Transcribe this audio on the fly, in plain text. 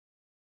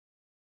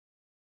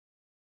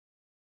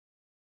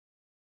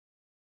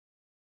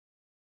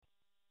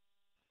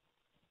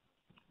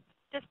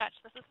Dispatch,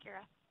 this is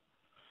Kira.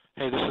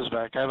 Hey, this is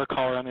Beck. I have a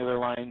caller on the other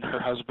line. Her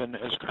husband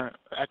is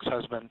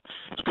ex-husband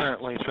is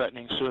currently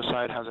threatening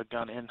suicide, has a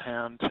gun in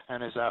hand,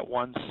 and is at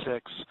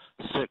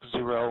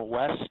 1660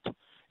 West,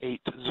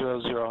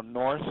 800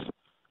 North,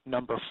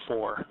 number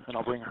 4. And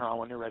I'll bring her on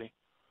when you're ready.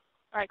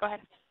 All right, go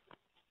ahead.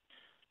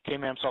 Okay,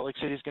 ma'am. Salt Lake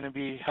City is going to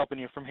be helping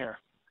you from here.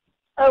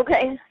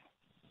 Okay.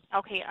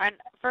 Okay, and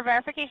for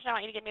verification, I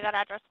want you to give me that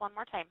address one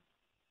more time.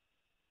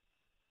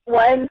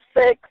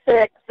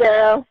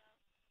 1660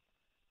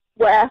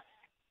 West,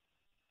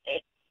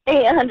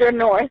 800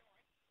 North,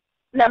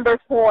 number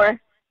 4.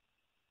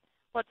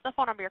 What's the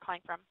phone number you're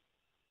calling from?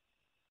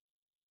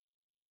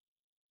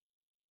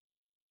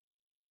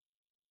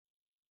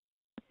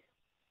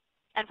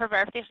 And for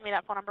verification, give me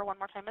that phone number one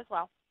more time as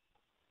well.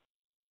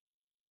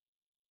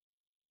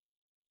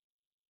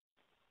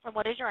 And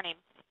what is your name?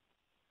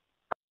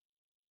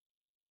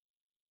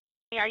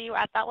 Are you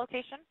at that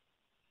location?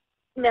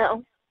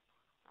 No.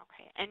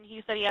 Okay, and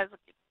you said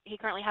he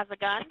currently has a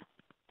gun?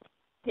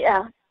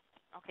 Yeah.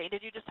 Okay,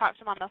 did you just talk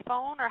to him on the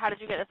phone, or how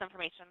did you get this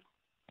information?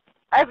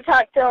 I've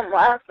talked to him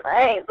last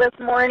night, this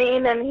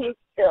morning, and he's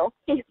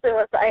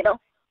suicidal.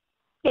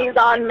 He's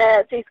on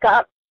meds. He's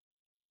got.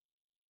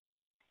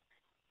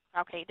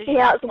 Okay, did you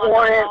talk to him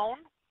on the phone?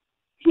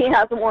 He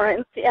has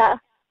warrants, yeah.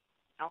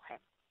 Okay.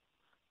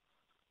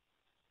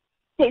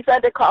 He said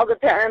to call the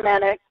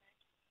paramedic.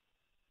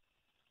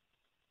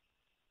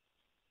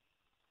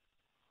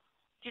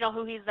 Do you know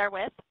who he's there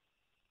with?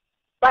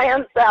 By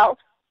himself.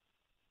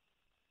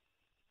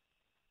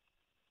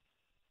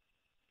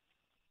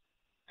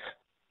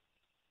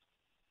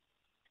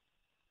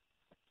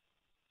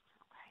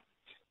 Okay.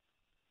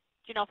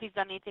 Do you know if he's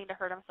done anything to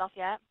hurt himself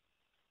yet?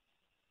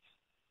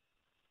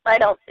 I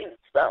don't think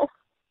so.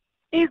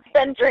 He's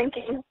been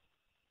drinking.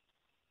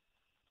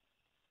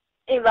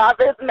 He's off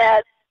his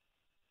meds.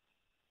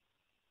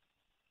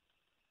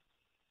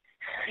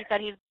 He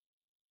said he's...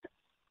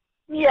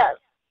 Yes.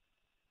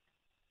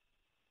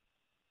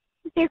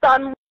 He's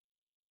on.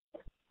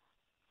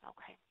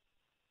 Okay.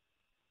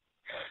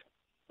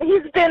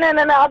 He's been in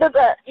and out of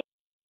the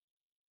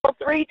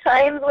 3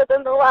 times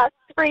within the last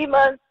 3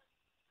 months.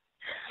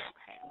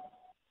 Okay.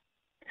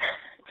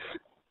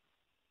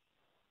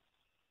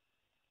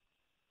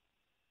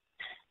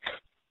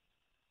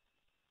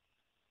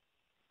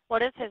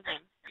 What is his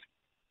name?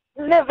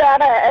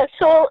 Navada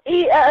Escholt,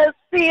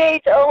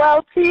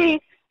 Escholt.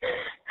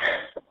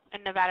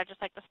 In Nevada,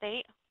 just like the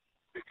state?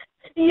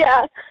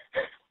 Yeah.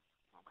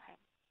 Okay.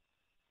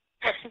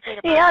 What's his date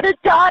of birth? He had a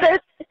daughter.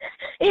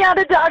 He had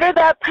a daughter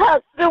that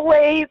passed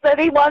away. He said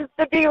he wants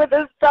to be with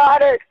his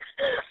daughter.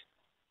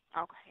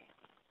 Okay.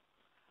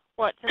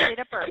 What's his date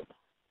of birth?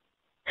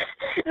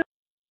 Okay.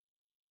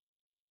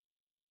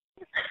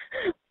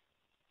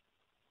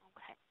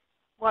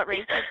 What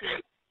race is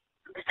he?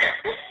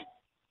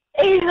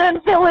 Asian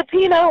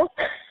Filipino.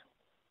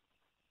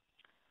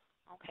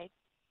 Okay.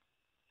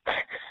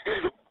 Do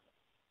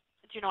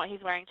you know what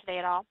he's wearing today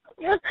at all?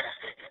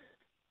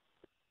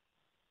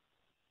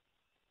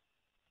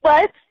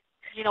 What?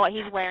 Do you know what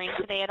he's wearing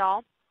today at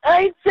all?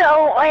 I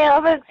don't. I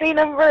haven't seen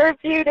him for a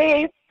few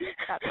days.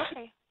 That's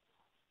okay.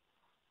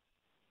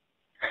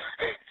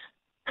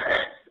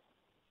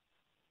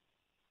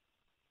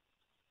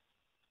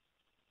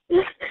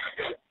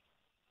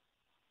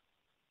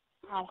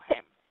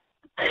 Okay.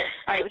 All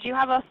right. Would you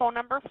have a phone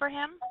number for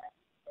him?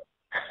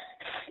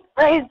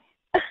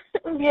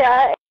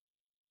 Yeah.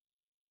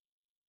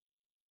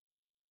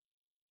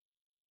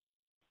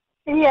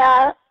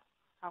 Yeah.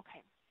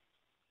 Okay.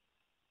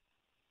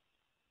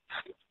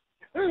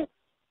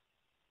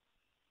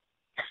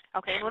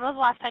 Okay. And when was the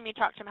last time you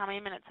talked to him? How many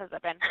minutes has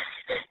it been?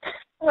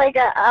 Like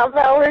a half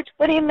hour,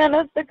 20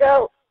 minutes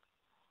ago.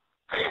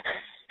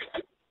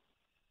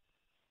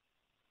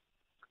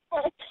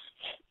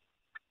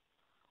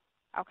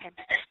 Okay. All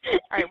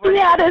right. We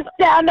had a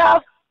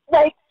standoff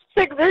like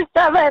 6 or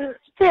 7,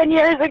 10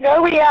 years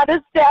ago. We had a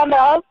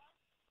standoff.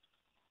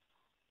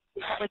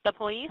 With the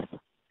police?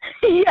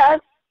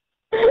 Yes.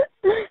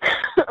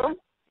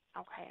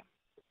 Okay.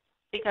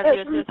 Because he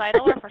was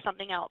suicidal or for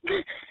something else?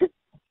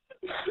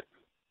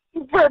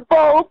 For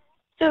both.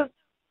 Just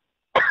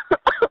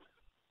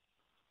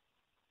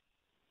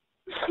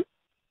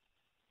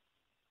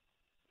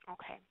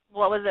okay.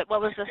 What was it?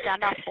 What was the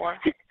standoff for?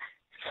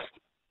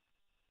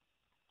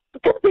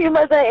 because he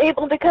wasn't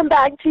able to come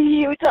back to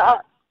Utah.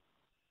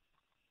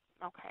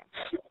 Okay.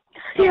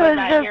 He was was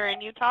that just here in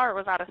Utah or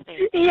was out of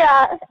state?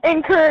 yeah,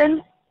 in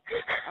Kearns.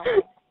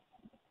 Okay.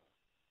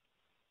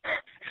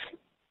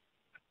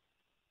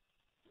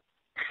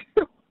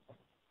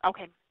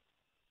 Okay.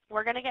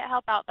 We're going to get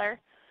help out there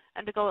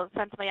and to go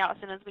send somebody out as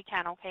soon as we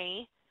can,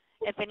 okay?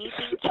 If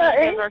anything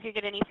changes or if you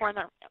get any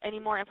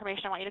more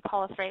information, I want you to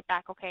call us right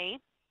back, okay?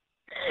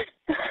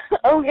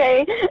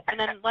 Okay. And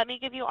then let me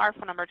give you our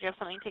phone number. Do you have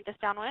something to take this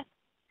down with?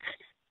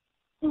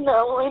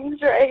 No, I'm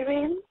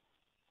driving.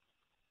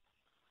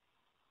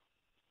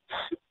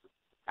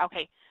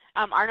 Okay.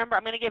 Our number,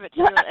 I'm going to give it to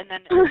you, and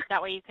then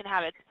that way you can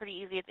have it. It's pretty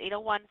easy. It's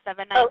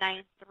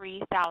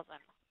 801-799-3000.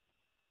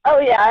 Oh,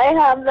 yeah, I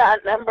have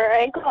that number.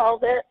 I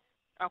called it.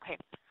 Okay.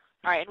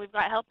 All right, and we've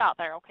got help out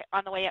there. Okay,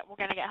 on the way. We're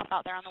gonna get help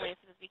out there on the way as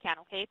soon as we can.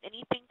 Okay. If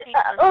anything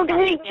changes, or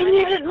Okay, can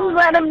you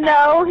let him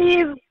know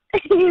he's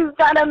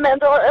got a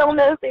mental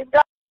illness. He's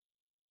got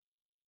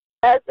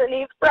and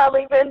he's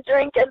probably been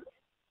drinking.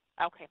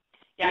 Okay.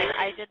 Yeah,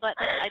 I did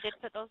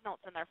put those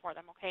notes in there for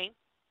them. Okay.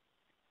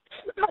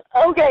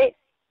 Okay.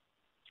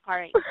 All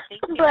right.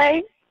 Thank you.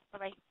 Bye.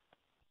 Bye-bye.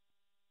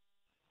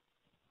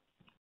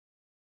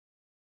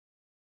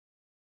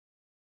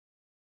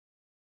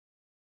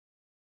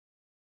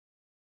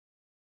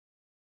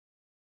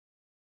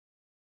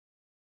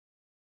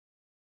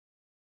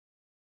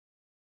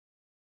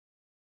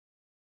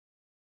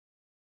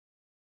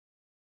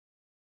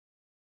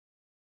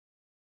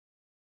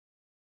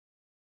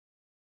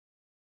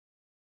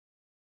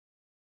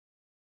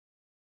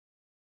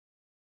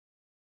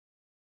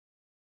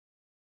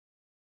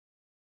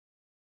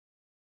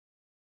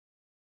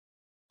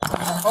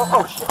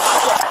 Oh, shit.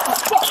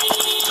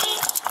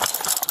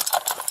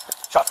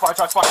 Shots fired,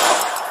 shots fired.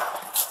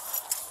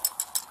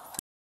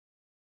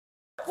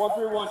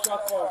 131,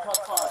 shots fired, shots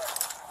fired.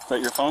 Is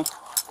that your phone?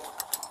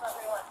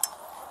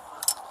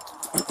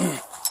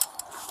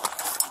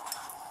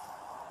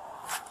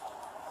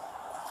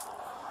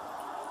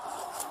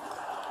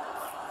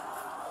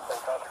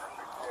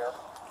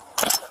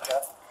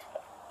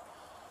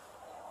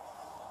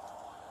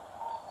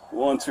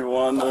 One, 2,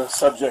 1, the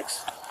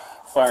subject's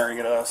firing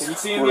at us. Can you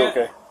see him We're yet?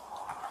 okay.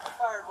 I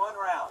fired 1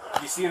 round.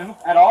 Have you seen him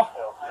at all?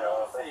 I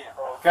don't see him.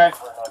 Okay.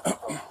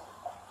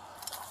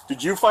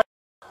 Did you fire?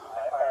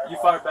 You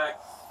fired back.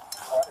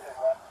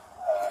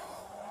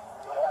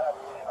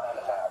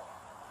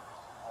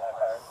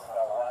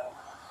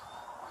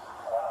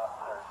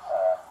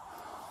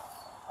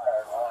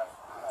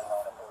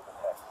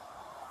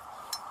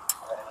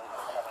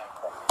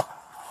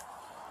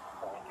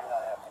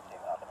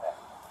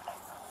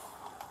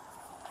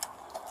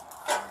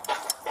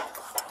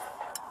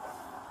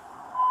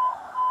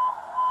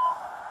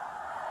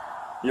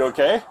 You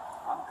okay? I'm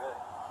good.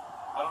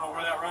 I don't know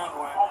where that round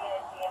went.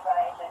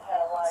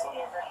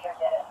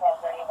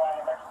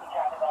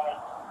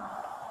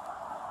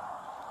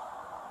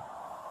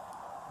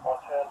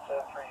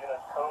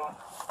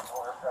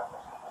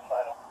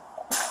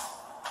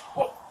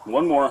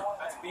 One more.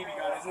 That's a BB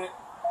gun, isn't it?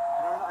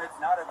 No, it's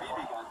not a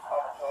BB gun.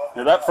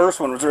 Yeah, that first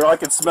one was where I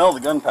could smell the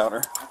gunpowder.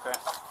 Okay.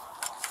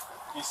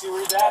 You see where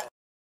he's at?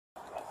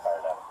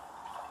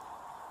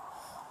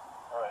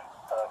 Alright,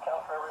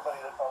 count for everybody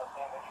that's on the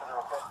scene, make sure they're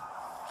okay.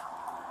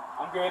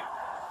 I'm good.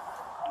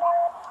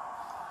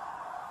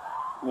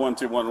 1,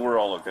 2, 1, we're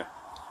all okay.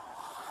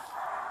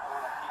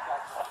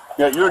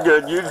 Yeah, you're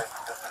good.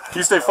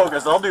 You stay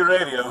focused. I'll do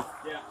radio.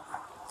 Yeah.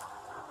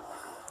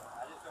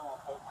 I just don't want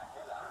to poke my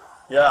head out.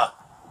 Yeah.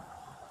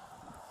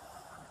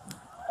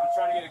 I'm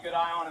trying to get a good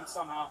eye on him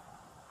somehow.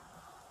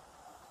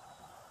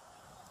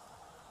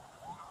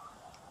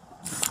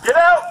 Get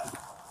out!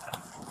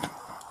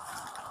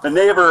 The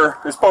neighbor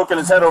is poking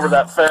his head over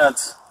that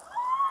fence.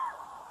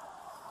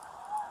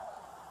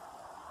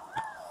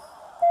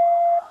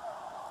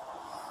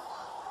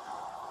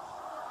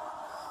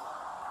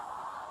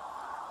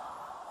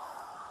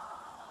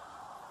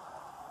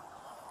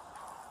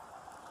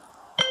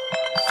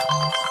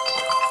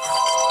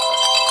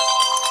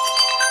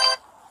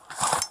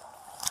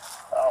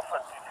 Alpha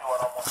 221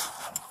 on 1.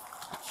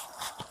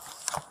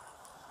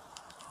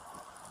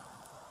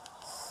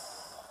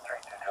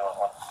 322 on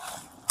 1.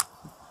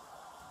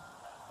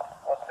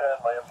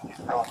 110, my MP's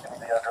girl, give me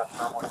the address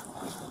for him.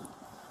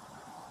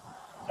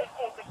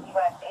 1660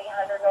 West,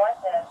 800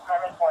 North, and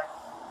Harmon Ford.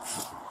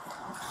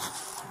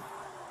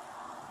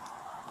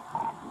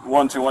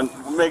 1, 2,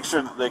 1. Make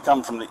sure that they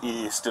come from the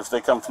east. If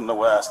they come from the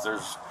west,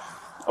 there's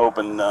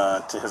open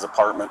to his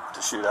apartment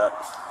to shoot at.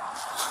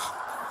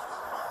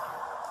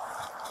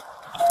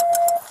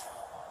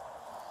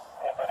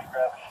 Anybody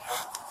grab a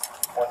shield?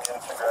 1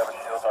 unit to grab a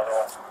shield, other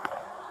one.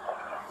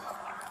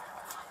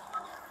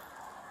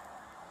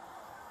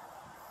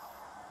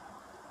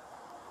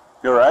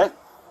 You alright? I'm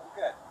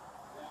good.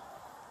 Yeah.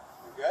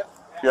 You good?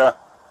 Yeah.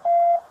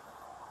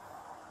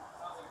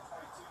 Sounds like a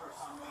 22 or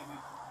something, maybe.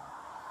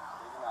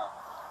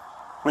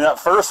 I mean, that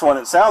first one,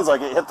 it sounds like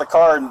it hit the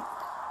car and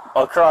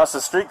across the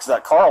street because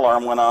that car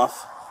alarm went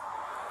off.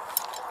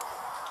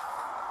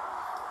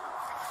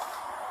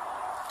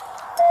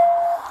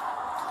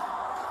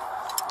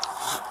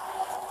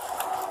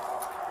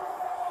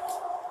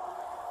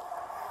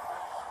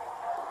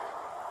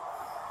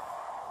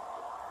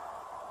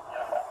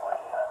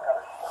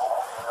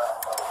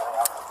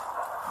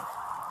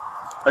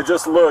 I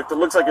just looked. It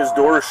looks like his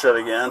door is shut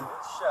again.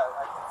 It's shut.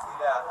 I can see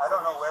that. I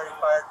don't know where he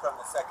fired from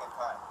the second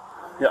time.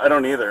 Yeah, I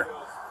don't either.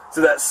 So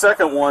that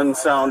second one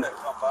sound...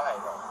 Come by.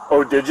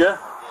 Oh, did you? Yeah.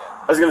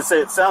 I was going to say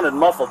it sounded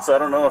muffled, so I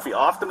don't know if he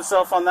offed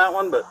himself on that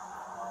one, but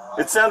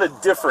it sounded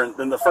different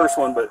than the first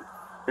one, but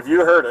if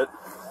you heard it...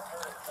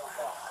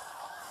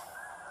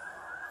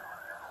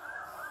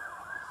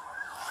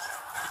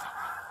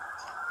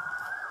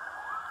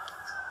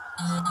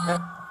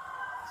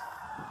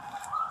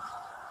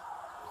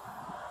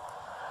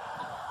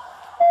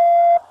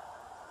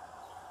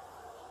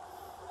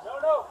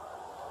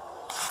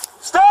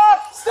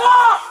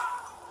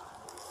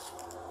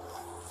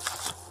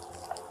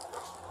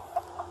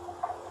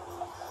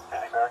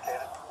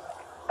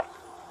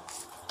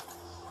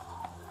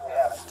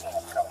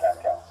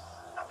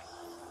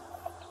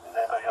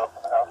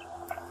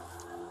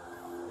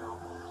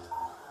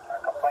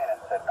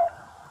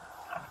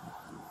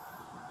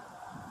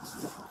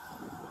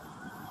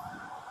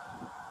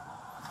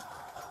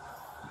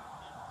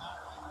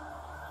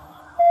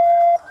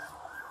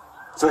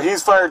 So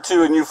he's fired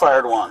 2 and you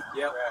fired 1.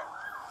 Yep.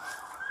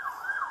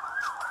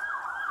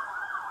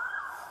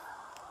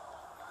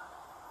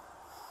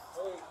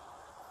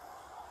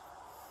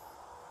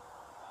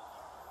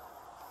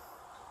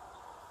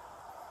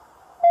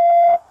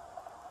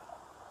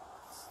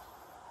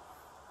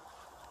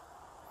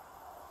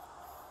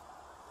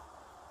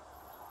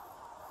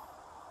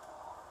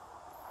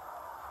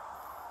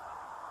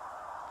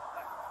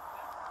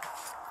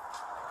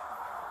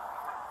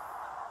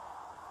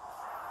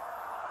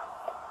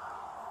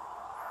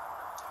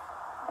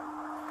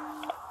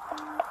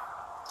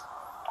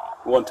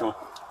 One to him.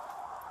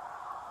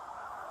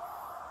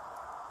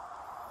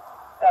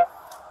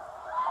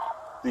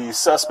 The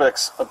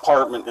suspect's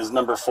apartment is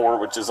number 4,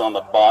 which is on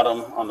the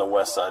bottom on the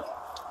west side.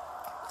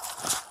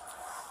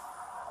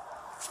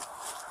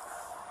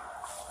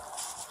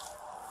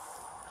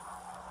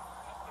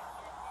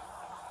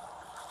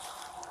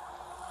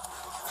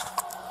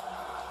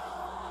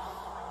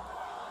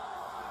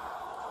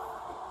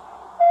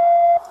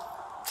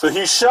 So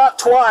he shot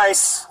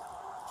twice.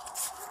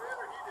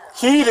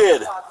 He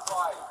did.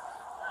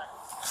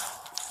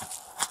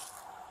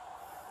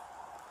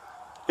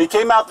 He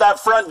came out that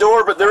front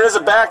door, but there is a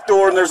back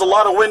door and there's a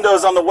lot of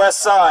windows on the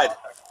west side.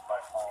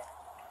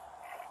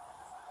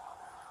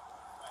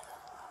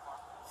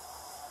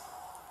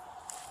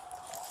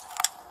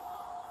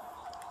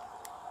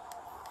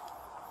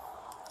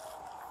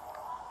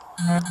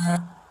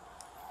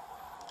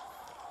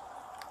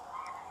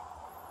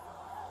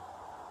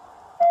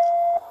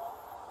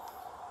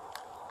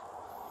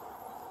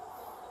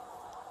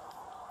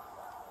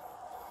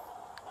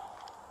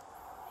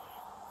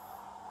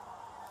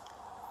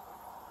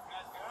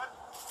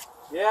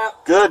 Yeah.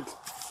 Good.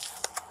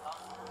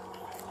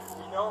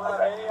 You don't have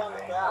any on the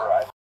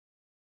back.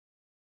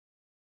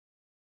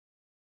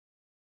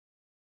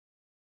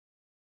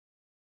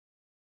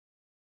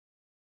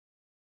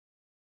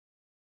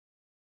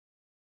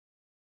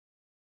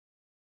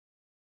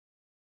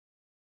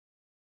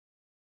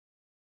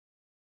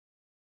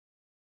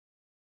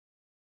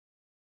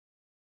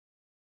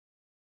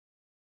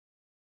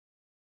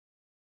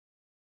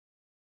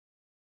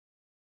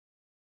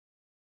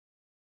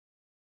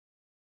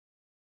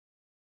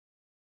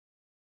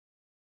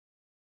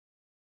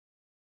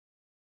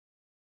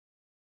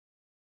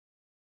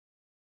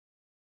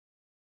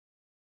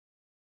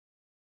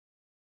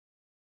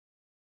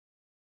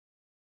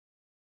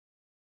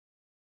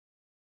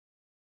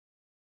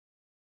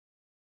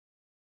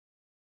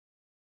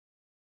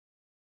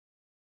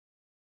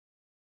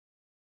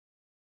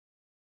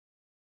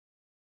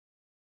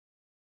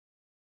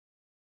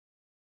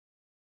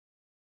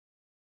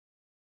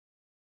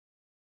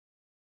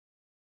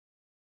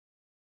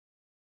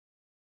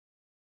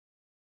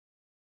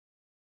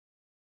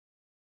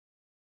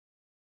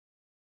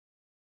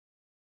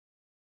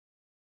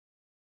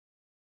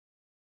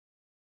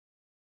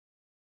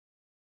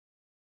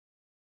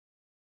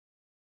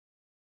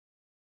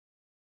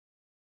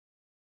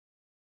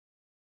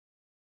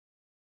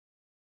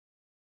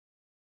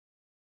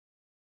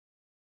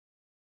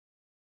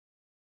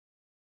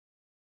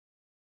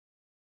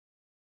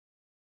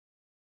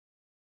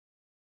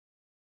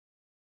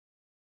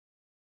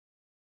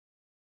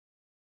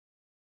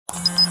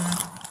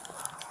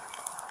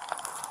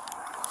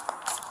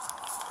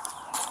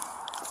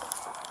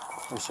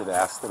 We should have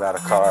asked about a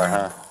car,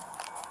 huh?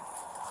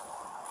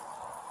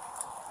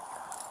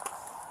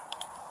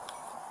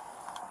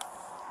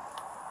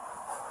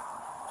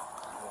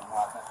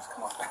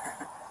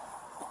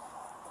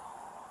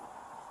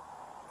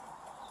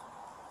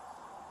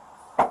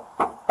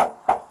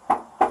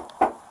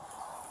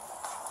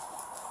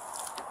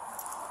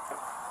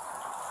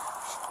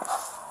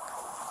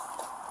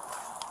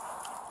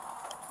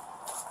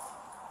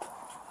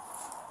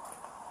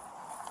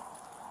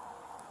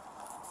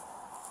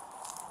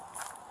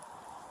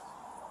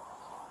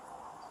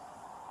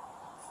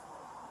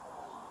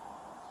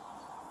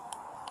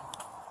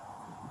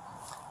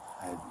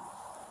 I'd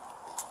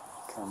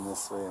come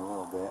this way a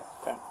little bit.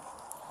 Okay.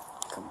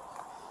 Come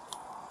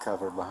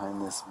cover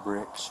behind this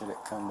brick should it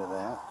come to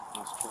that.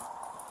 That's true.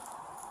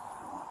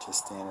 I want you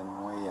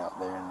standing way out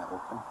there in the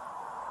open.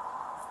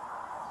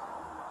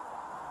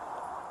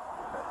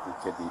 But you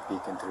could be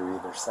peeking through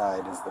either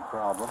side is the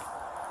problem.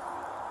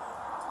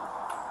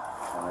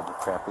 Kind of a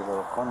crappy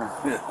little corner.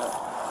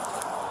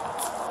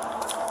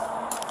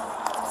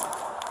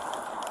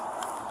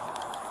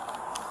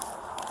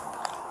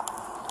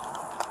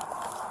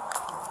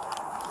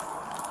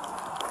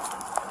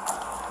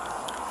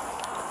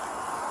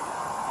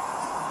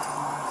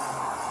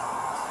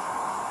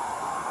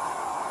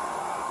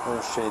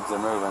 Those shades are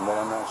moving, but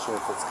I'm not sure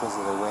if it's because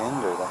of the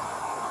wind or the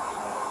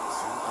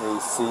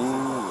AC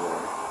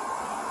or...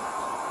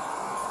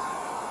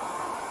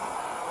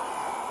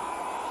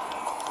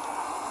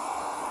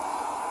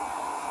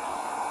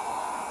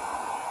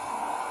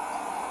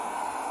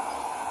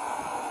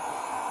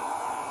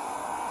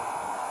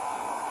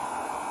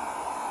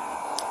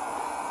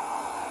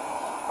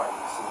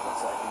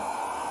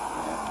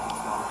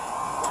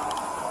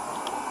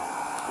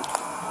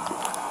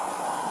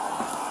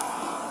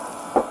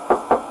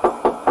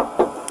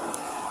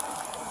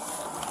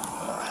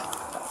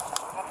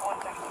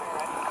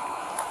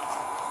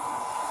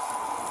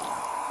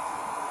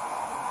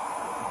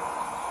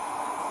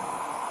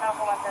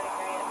 Alpha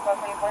 133 at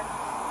 1224.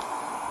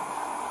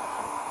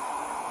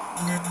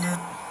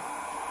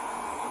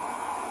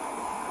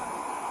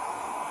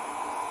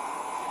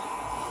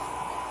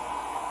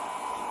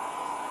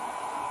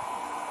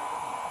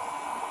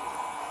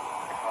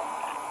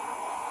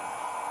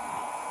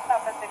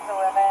 Alpha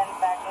 611,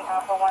 backing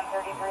Alpha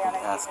 133 on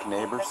a Ask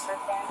neighbors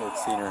if they've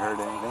seen or heard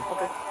anything.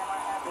 Okay.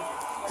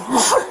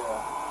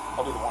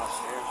 I'll do the one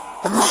upstairs.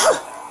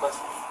 Bless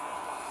you.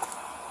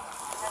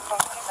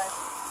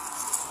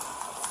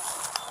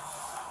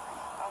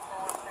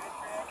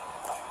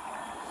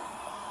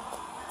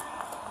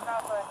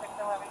 Alpha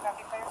 611,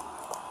 copy clear.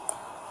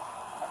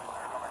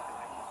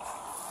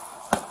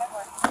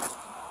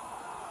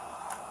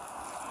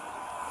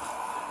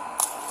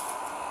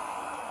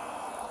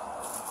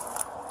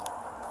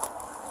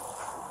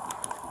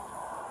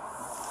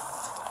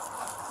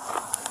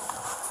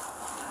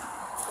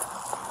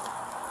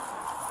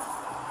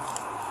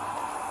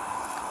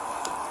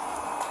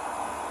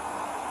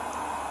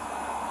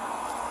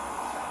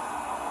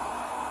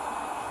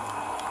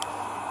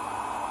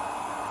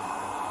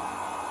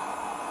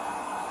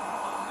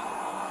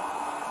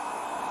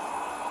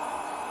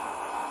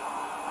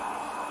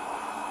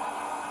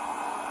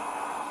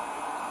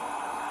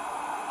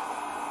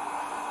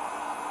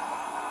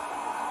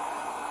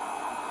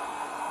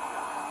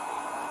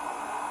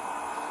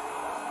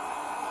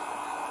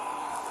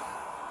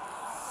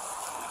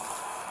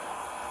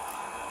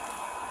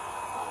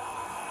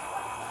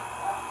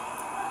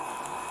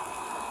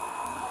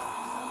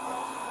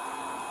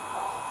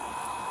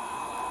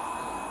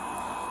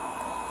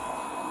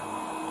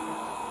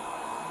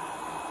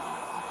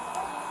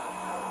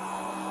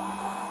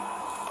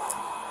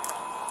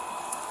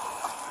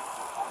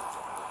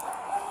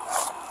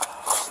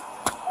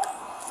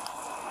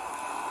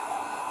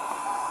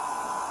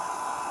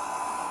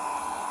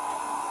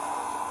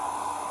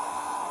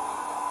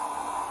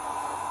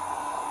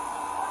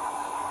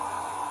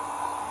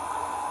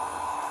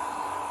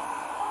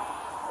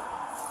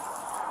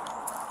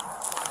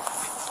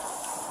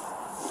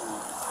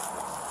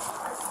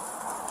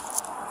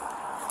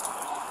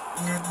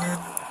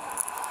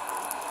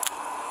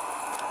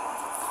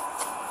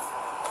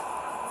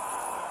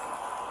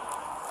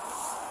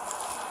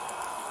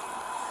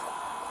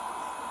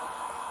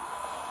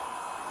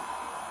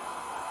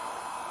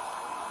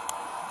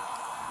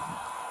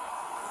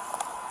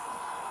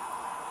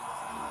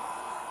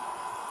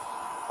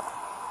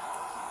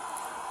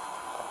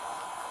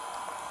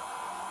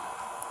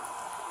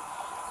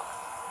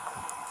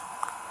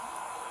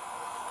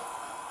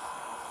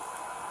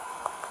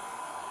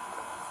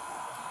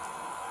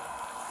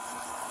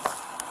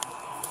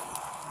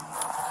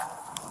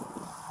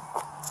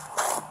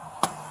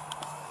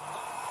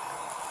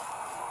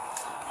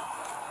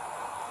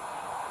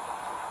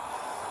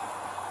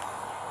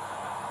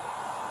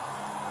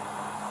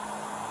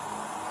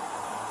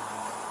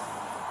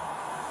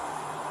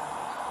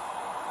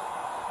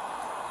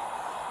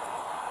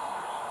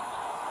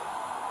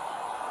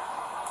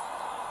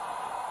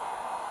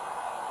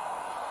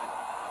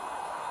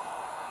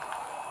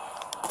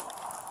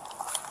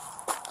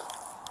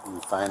 You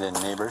find any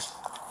neighbors?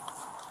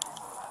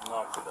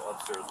 Knock to the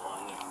upstairs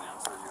one and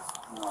answer you.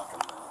 Knock on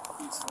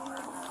the east one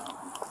right now.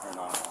 They're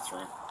not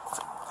answering.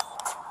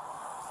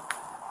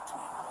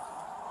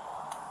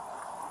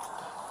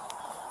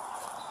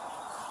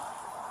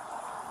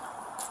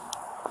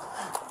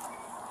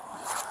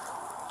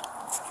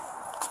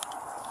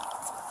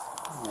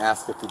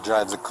 Ask if he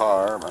drives a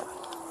car, but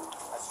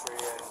That's true,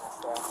 yeah.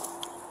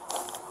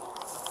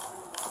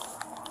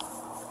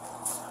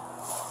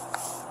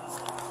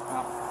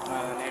 Well,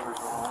 none of the neighbors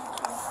were home,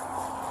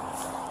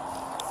 so.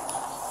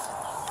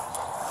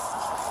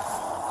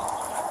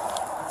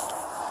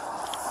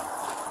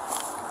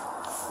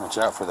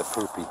 watch out for the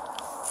poopy.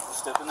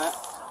 Step in that?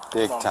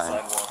 Big It's on time.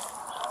 the sidewalk.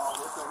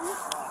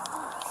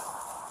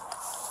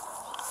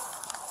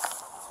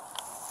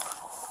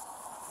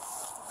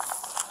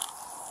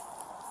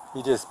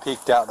 He just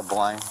peeked out the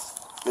blinds.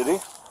 Did he?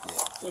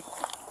 Yeah.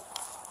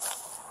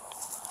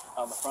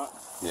 Out the front?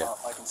 Yeah.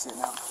 Oh, I can see it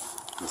now.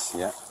 You see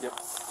it? Yep.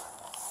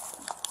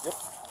 Yep.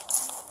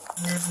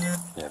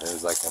 Yeah,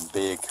 there's like a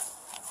big...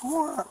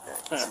 Yeah, I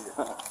can see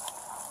it.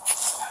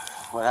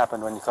 What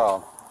happened when you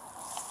called?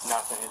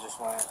 Nothing, it just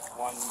went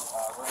one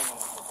ring and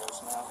it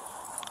goes now.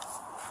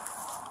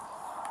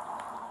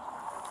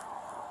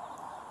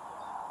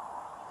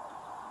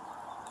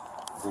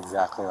 It's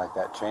exactly like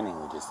that training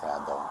we just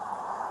had, though.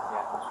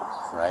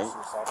 Yeah. Right?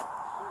 Suicide.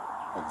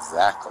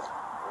 Exactly.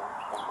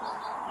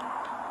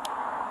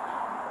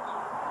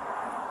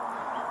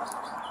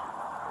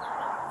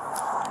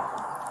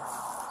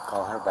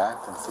 Call her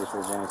back and see if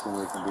there's anything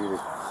we can do to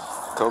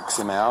coax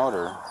him out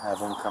or have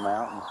him come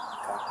out and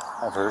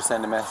have her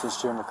send a message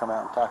to him to come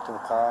out and talk to the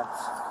cops.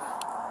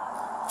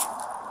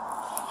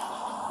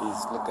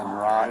 He's looking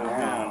rotten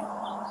now.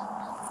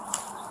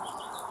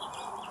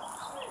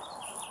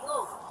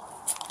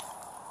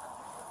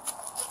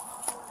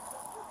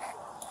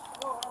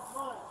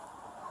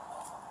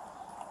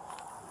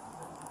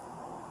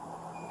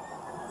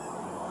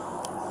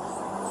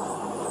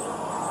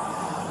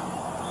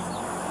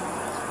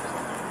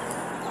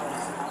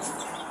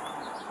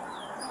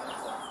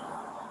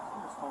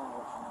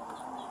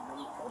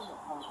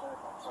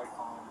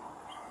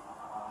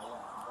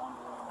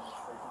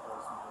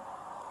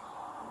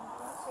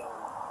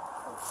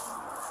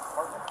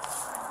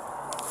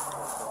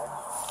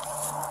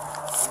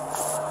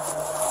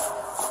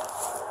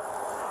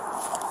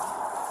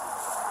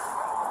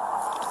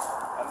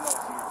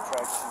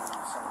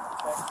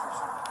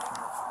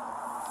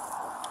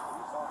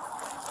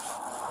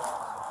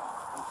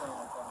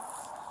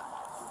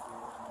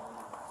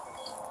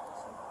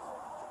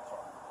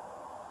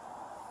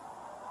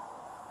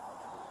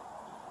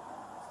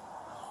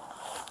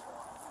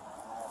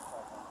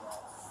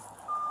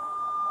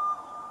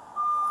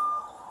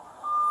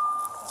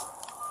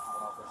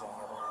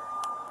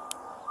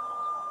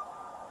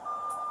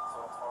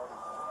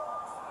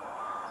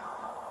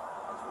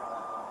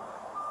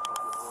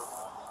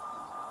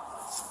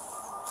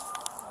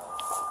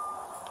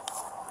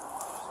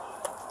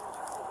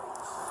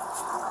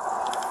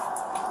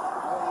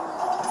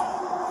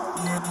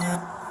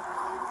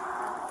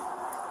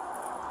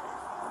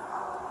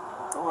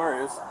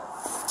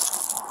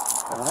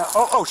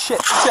 Oh,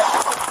 shit, shit.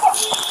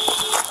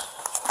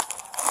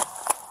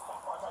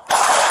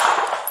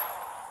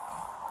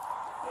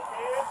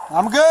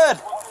 I'm good.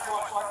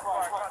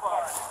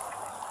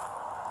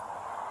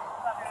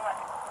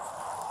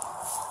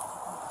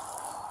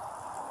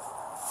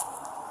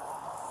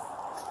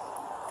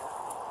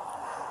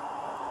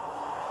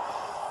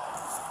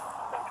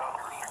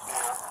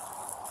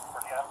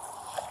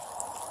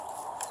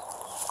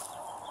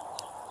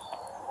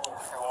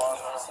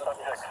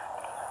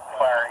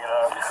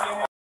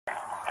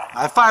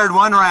 I fired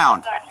one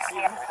round.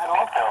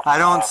 I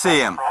don't see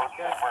him.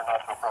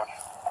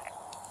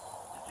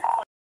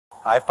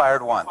 I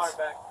fired once.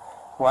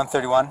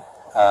 131.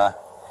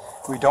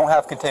 We don't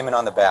have containment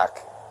on the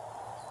back.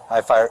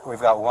 We've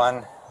got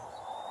one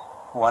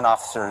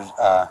officer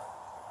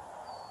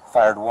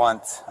fired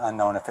once,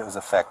 unknown if it was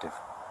effective.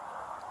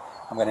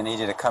 I'm going to need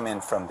you to come in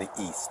from the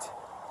east,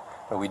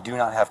 but we do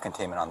not have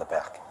containment on the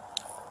back.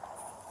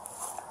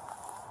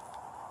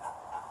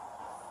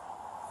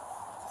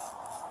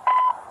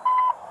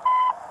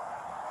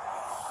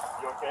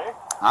 You okay?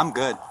 I'm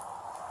good.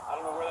 I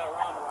don't know where that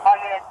round went. All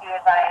units do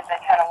advise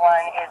that Channel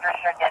 1 is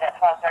restricted at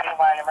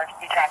 1231,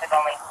 emergency traffic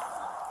only.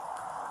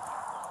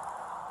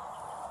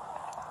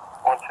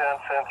 110,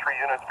 send 3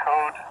 units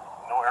code.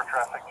 No air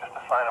traffic, just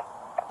assign them.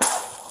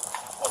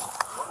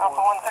 Alpha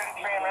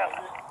 133 en route.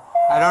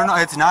 I don't know.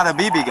 It's not a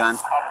BB gun.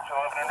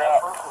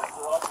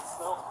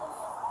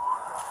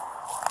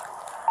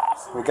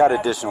 We got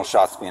additional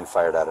shots being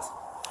fired at us.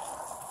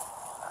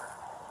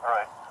 All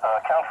right.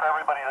 Count for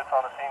everybody that's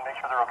on the scene. Make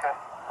sure they're okay.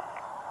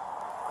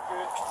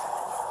 Okay.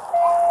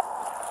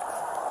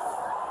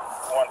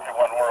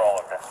 121, we're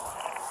all okay.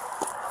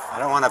 I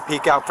don't want to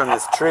peek out from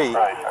this tree. All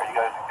right. Are you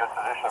guys in good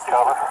position of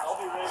cover? I'll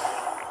be ready.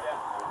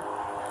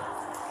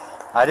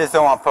 Yeah. I just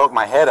don't want to poke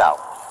my head out.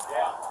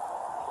 Yeah.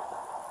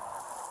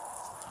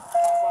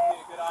 Just want to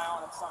get a good eye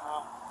on it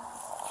somehow.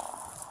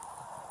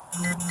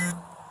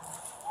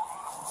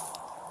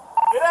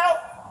 Get out!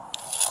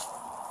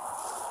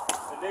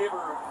 The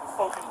neighbor is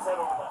poking his head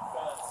over that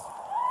fence.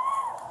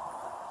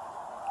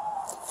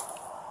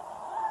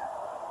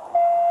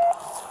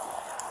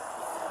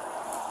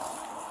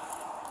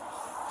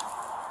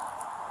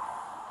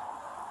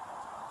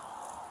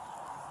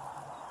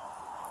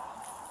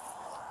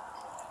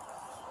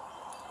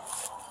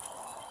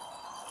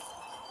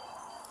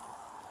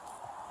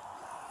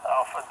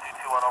 Alpha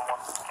 221 on 1.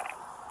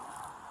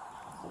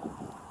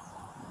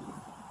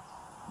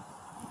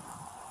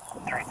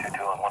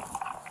 322 on 1.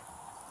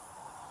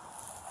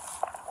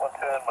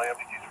 110, my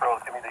MPG's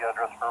froze. Give me the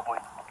address verbally.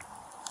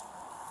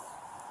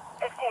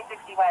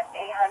 1560 West,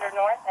 800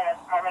 North, and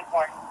it's apartment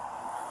 4.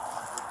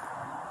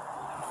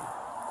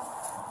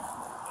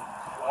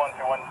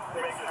 121,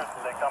 make sure that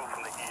they come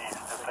from the east.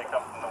 If they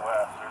come from the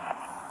west, there's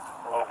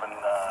open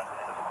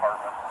his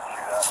apartment.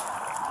 Shoot at.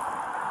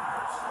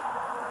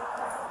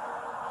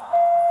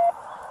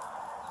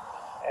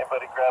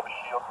 Anybody grab a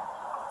shield?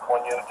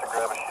 1 unit to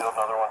grab a shield,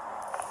 another one.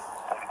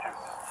 92.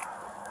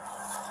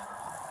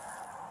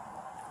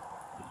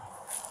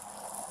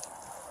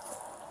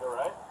 You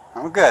alright?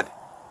 I'm good.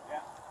 Yeah.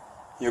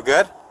 You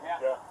good? Yeah.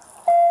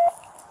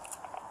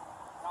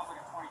 Sounds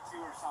like a 22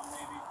 or something,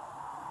 maybe.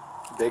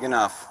 Big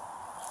enough.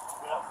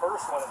 That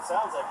first one, it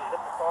sounds like it hit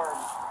the car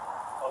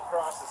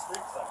across the street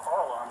because that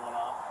car alarm went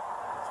off.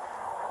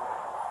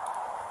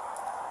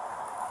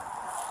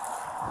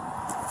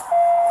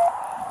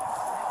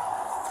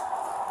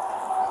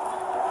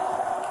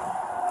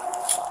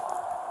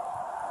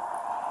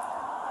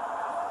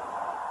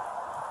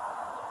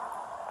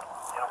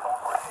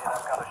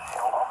 I've got a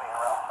shield. I'll be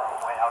around some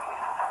way out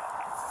east.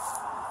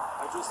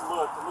 I just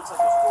looked. It looks like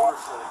this door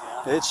shut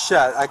again. It's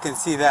shut. I can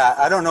see that.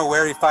 I don't know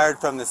where he fired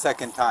from the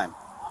second time.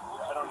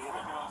 I don't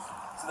either.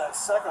 So that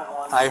second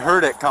one. I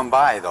heard it come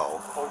by,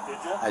 though. Oh,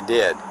 did you? I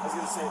did. I was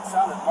going to say it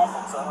sounded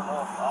muffled, so I don't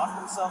know if he offed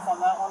himself on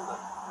that one, but.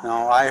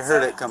 No, I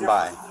heard it come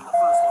by. Than the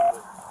first one,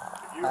 but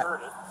if you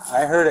heard it.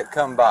 I heard it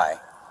come by.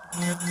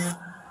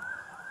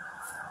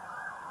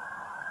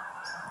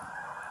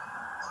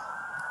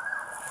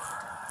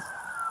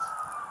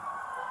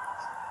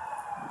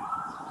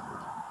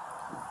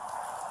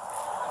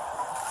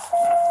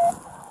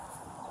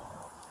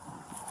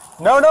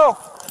 No, no.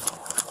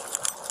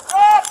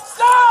 Stop!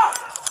 Stop!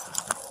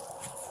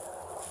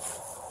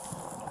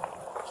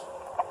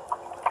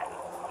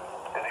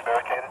 Is he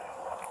barricaded?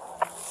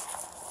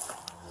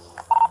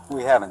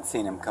 We haven't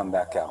seen him come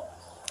back out.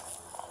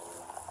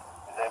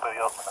 Is anybody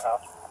else in the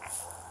house?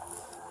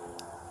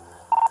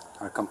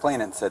 Our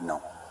complainant said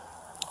no.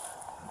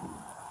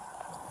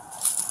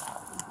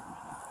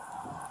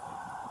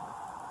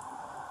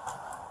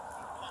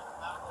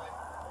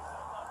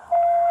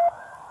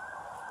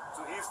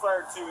 So he's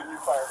fired 2 and you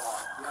fired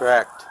 1.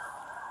 Correct.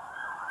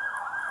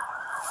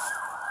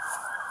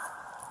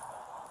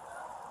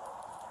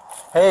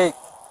 Hey.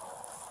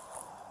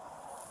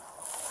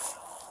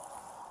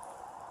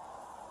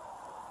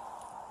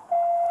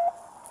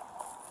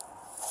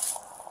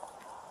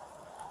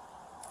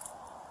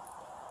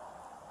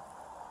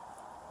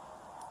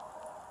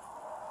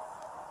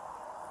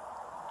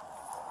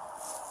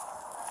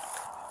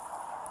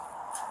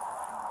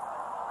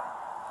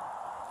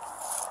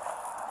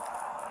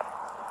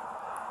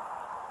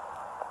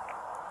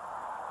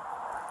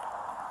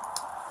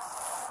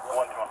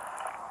 121.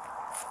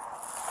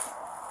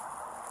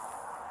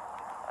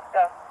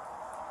 Go.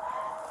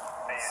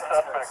 The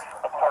suspect's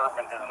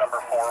apartment is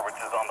number 4, which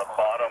is on the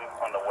bottom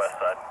on the west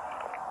side.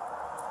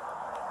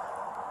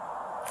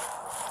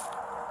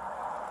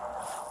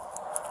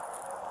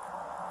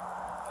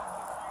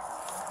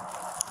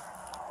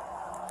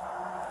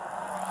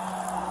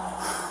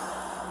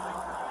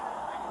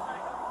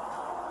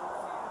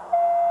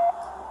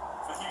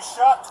 So he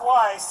shot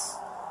twice.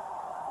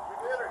 You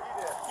did or he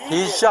did?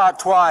 He shot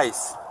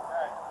twice.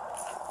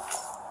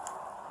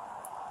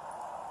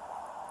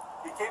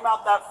 He came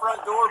out that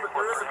front door, but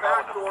there is a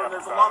back door, and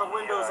there's a lot of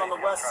windows on the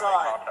west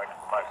side.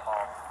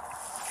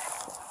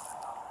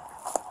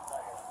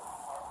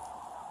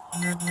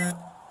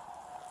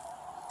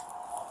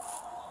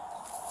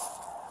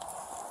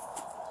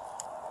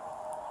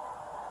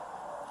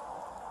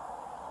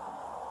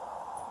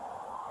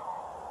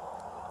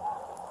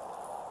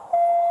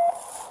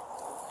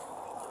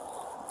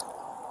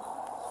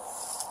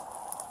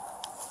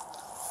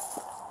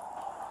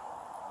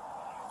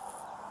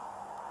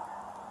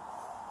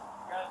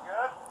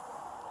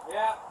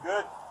 Yeah.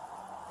 Good.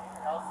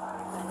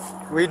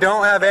 We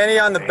don't have any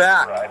on the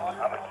back. I'm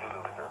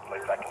assuming there's a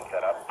place I can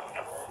set up.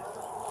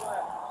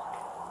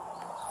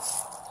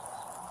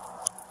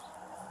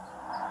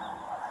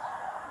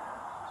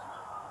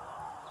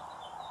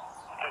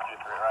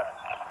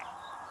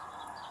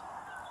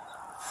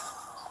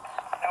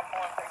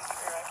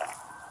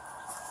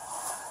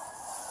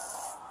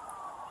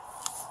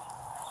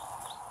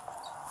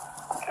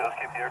 Okay, let's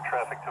keep the air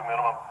traffic to a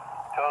minimum.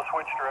 Tell us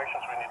which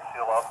directions we need to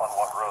seal off on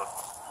what road.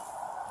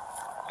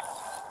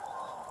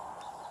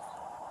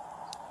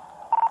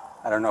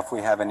 I don't know if we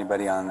have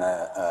anybody on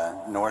the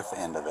north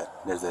end of it.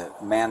 There's a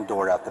man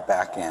door out the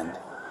back end,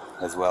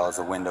 as well as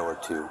a window or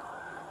two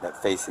that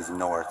faces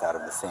north out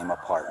of the same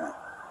apartment.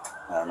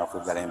 I don't know if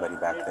we've got anybody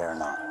back there or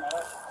not.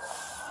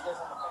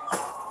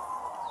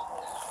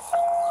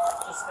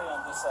 Just stay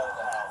on this side of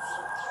the house.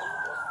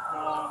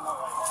 No, not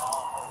right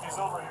now. He's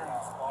over here in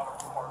this bottom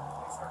apartment.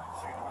 He started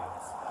shooting at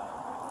us.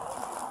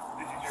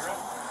 Did you hear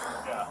it?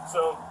 Yeah.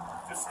 So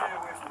just stay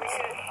away from this.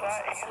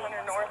 Shot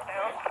 800 north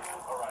down.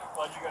 All right.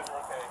 Glad you guys are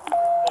okay.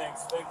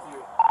 Thanks. Thank you.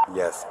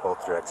 Yes,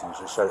 both directions.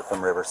 Just shut it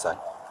from Riverside.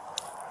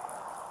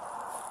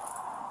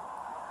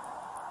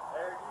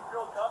 Hey, do you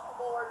feel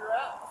comfortable where you're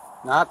at?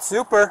 Not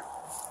super.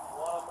 You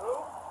want to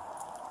move?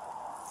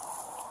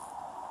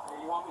 Hey,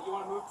 you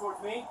want to move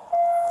towards me?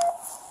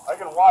 I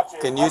can watch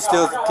it. Can you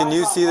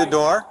see the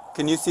door?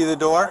 Can you see the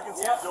door? I can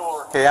see the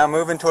door. Okay, I'm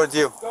moving towards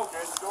you. Go.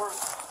 Okay, the door.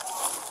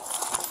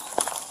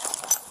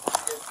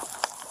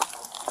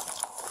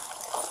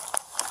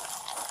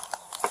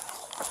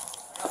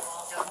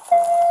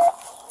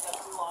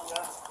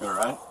 You all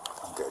right?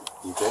 I'm good.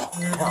 You good?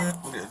 Yeah,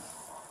 I'm good.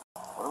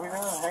 What are we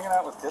doing? Hanging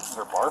out with kids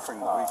that are barfing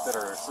the week that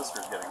our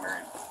sister's getting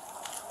married.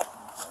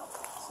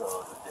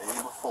 So the day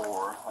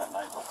before, that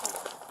night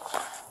before,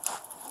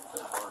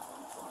 they're barfing.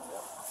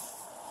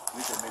 I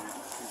think they made it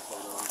into 2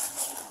 photos.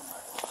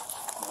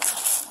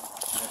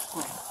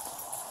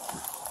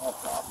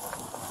 That's awesome.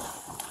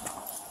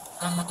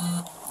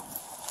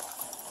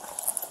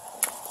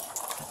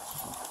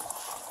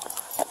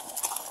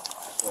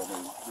 So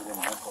they get in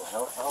mental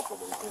help or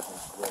they get in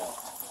jail?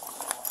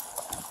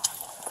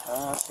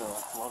 That's a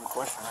loaded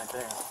question right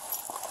there.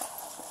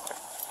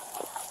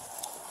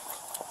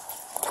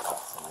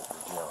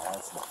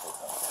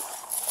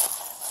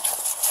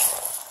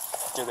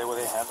 Will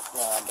they have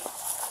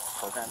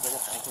programs, I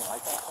guess, or anything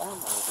like that for them,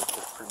 or is it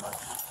just pretty much?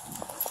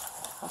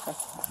 Okay.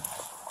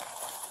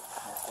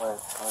 That's why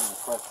it's part of the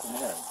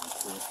questionnaire.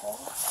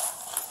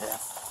 Yeah.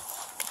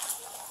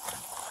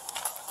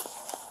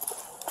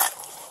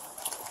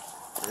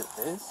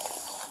 This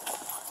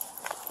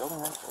building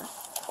right there?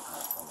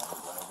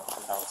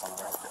 Oh, it's on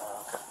the right there.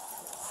 Oh, okay.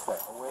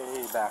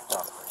 Way back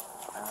up.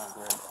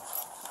 Great.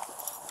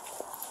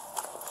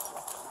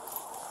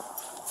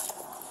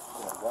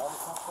 You want to grab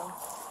something?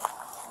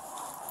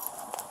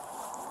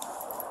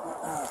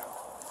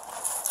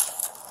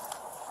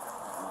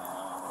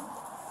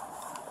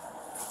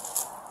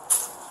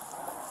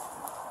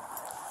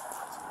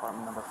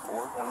 Apartment number 4?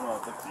 I don't know,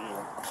 it's up to you.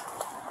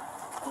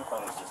 I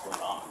thought it was just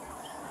going on.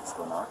 It's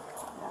going on?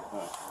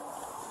 Yeah.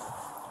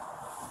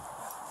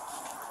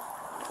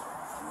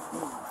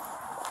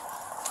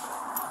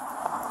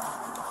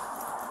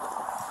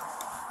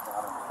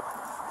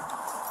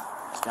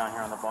 It's down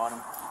here on the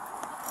bottom.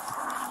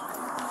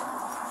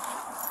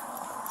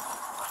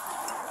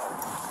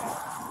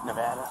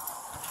 Nevada.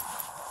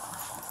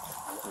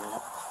 Yeah.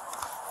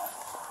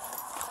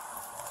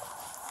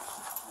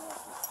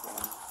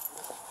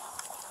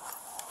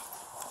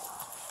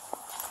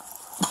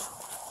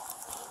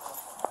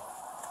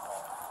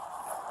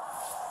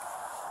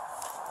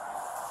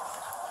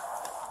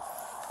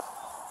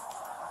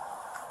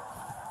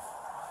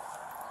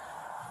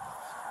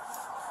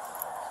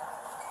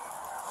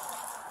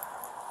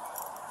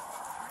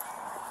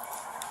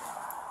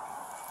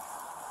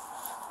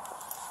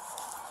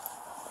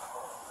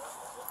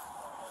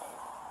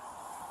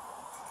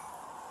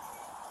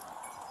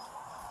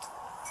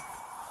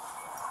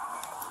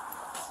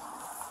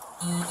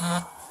 You're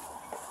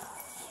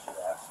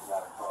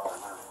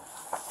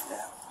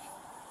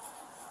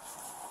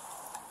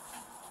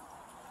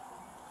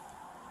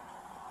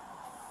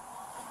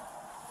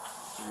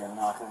gonna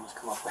knock and just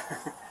come up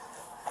there.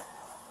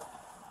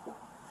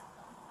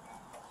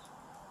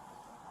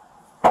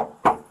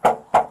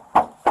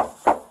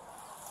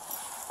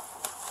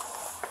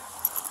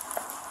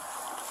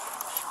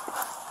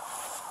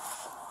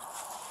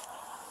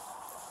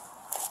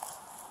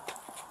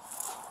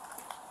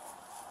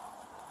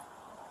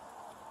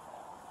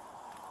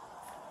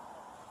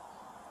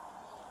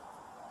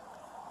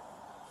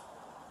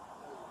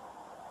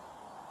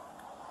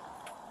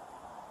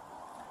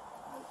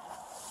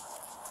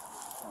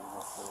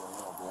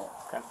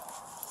 Okay.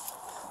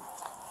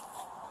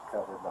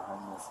 Cover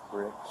behind this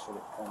brick should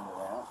it come to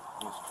that.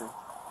 That's true.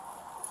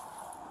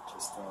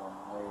 Just standing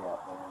way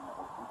out there in the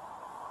open.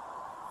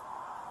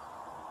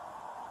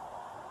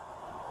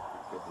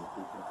 Could be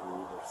peeking to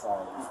either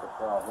side is the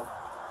problem.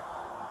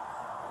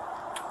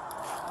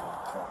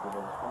 Cover to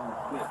the corner.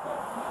 Go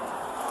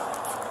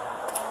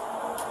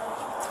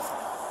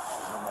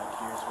back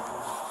here as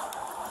well.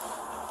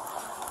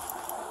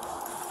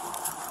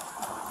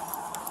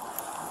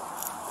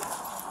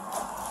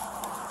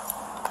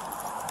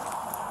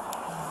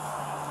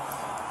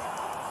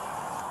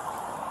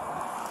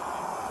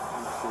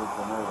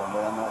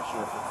 But I'm not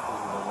sure if it's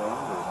because of the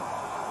wind or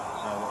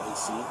What we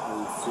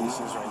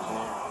see, is right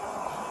there.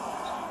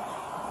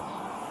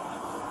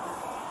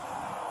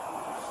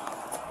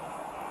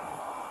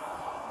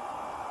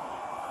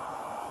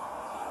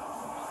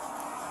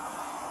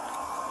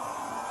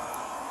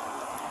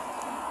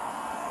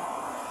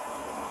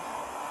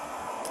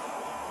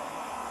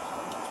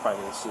 It's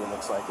probably AC, it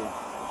looks like it.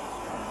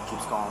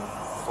 Keeps going,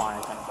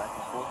 flying kind of back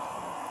and forth.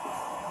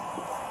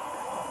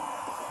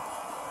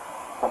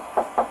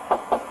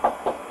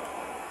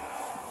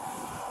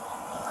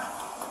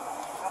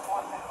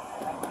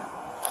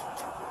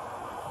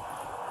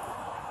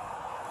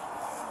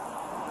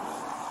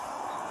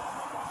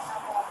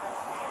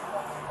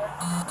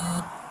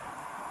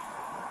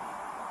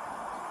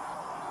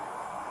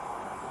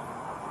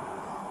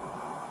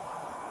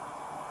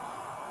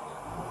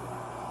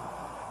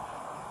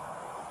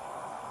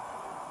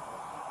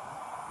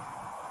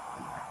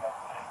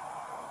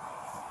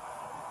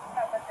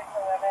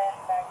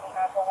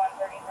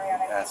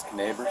 ask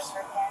neighbors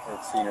if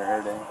they've seen or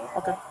heard anything.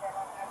 Okay.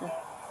 Yeah.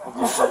 I'll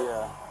just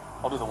say,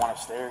 I'll do the one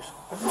upstairs.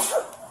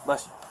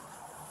 Bless you.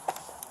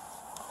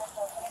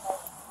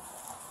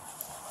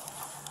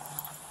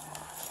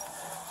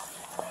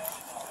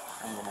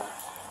 I'm gonna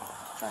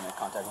try to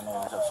contact one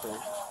of those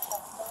upstairs.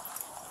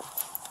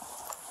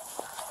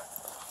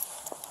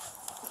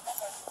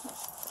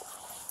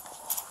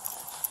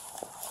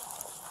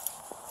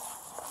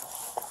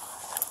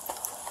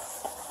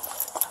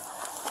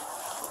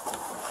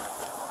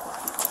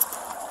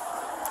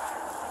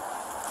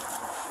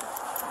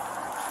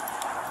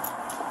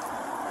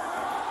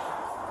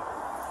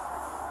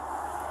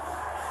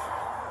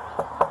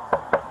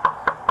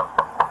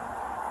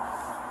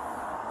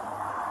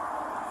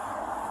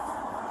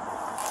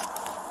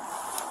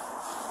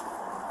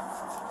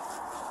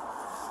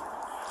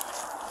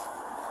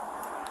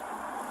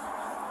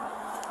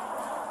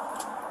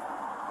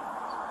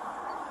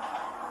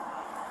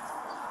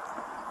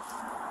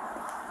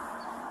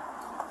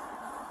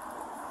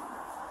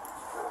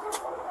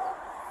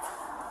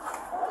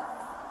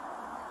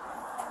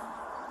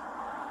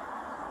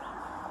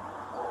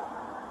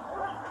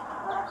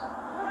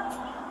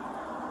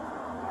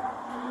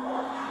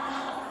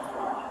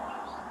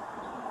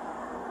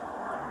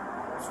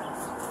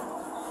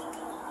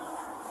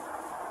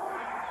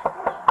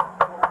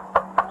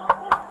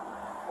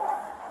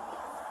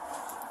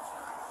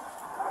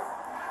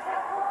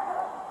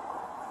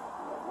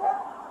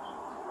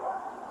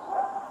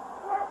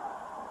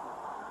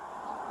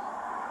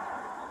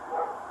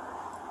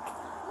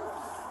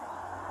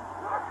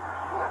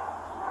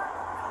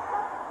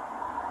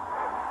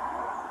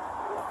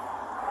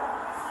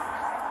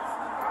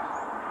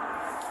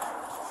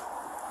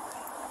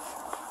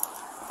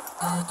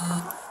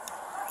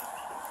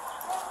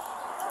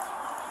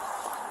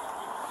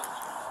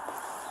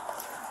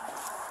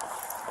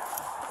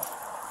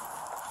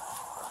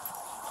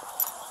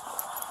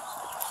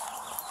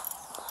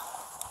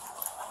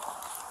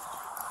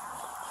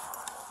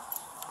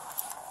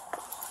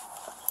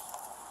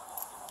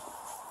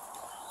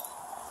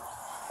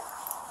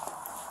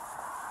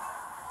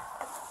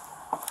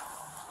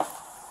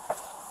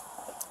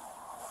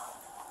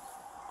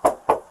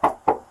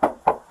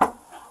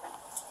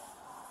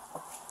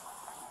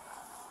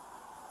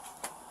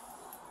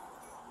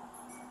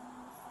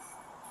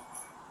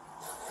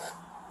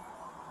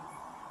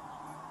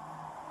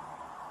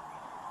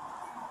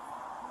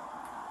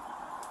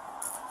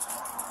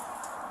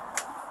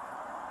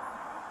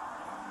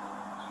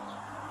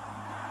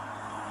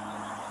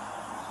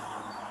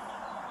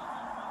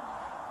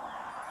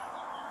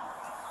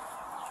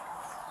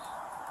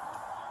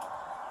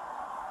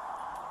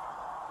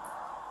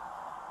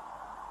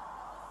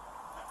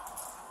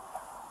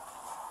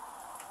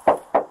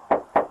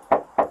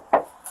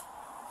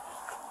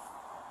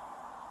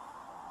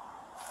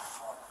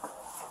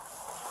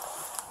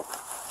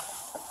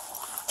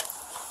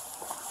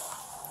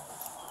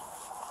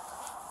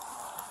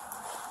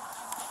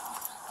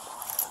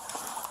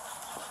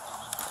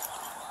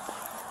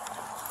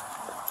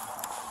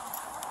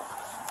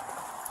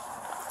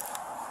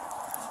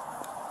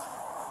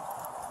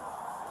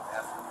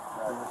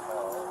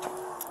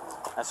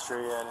 That's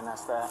true, yeah, I didn't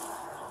ask that.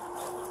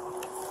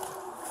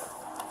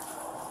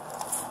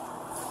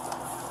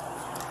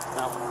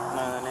 No,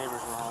 none of the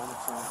neighbors were home,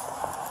 so.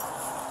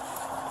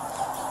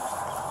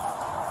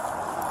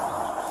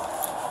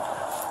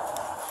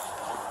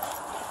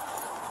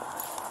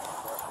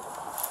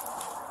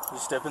 You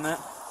step in that?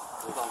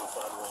 It's on the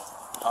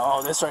sidewalk.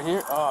 Oh, this right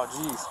here? Oh,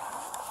 jeez.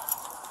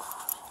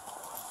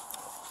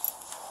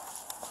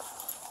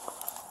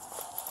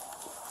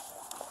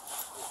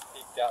 He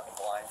peeked out the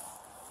blind.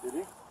 Did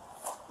he?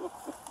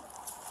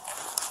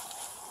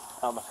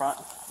 Out in the front?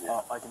 Yeah.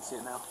 Oh, I can see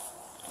it now.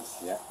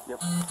 Yeah.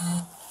 Yep.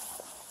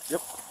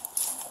 Yep.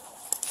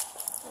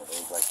 Oh,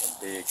 there's like a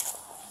big.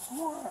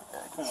 Yeah,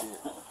 I can see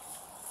it.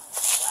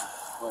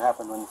 What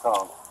happened when you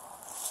called?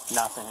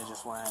 Nothing. It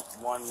just went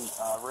one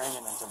ring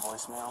and into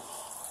voicemail.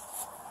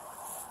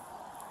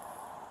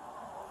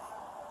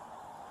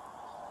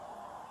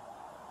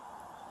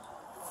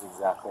 It's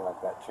exactly like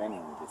that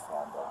training you just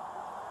had, though.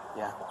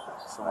 Yeah.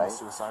 Someone Right?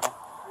 suicidal.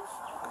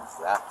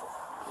 Exactly.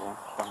 Yeah.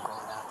 I'm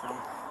going after him.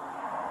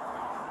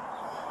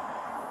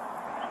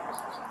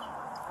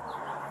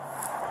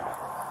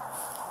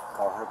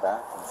 Call her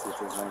back and see if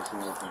there's anything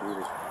we can do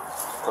to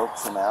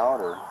coax him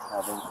out or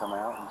have him come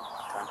out and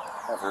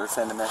have her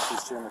send a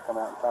message to him to come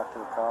out and talk to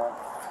the car.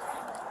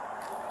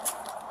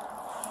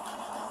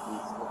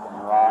 He's looking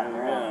raw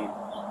here.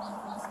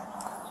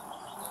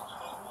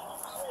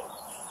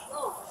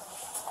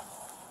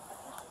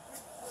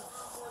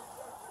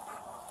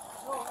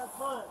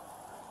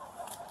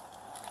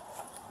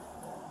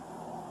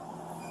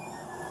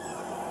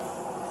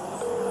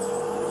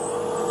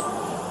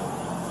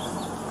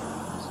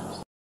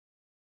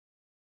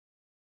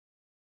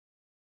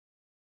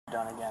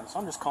 Done again. So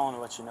I'm just calling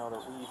to let you know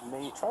that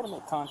we've tried to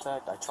make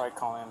contact. I tried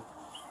calling.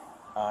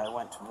 It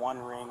went to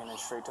one ring and then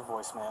straight to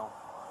voicemail.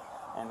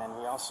 And then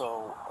we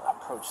also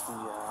approached the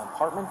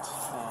apartment,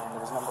 and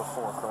it was number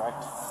 4,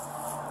 correct?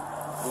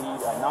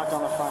 I knocked on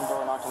the front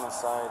door, knocked on the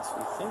sides.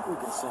 We think we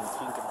can see him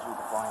peeking through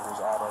the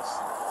blinders at us.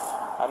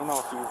 I don't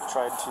know if you've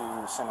tried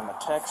to send him a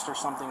text or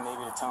something,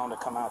 maybe to tell him to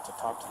come out to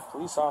talk to the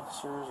police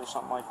officers or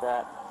something like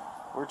that.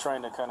 We're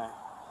trying to kind of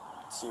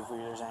see if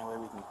there's any way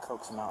we can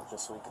coax him out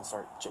just so we can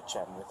start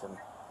chit-chatting with him.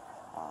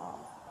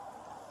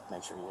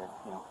 Make sure you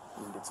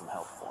can get some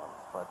help for him.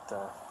 But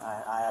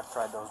I have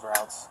tried those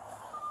routes,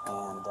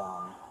 and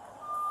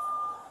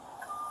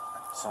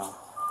so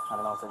I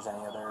don't know if there's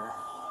any other.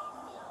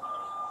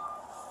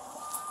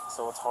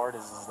 So what's hard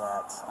is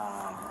that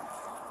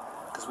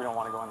because we don't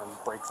want to go in and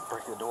break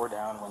the door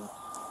down when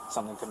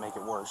something could make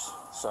it worse.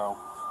 So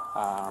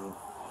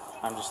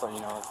I'm just letting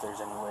you know if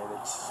there's any way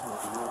that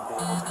maybe you would be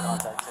able to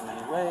contact him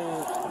anyway,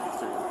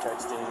 through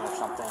texting or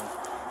something,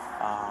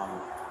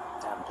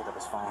 to have him pick up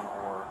his phone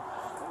or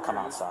come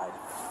outside.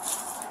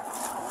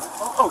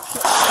 Oh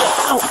shit!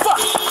 Oh fuck!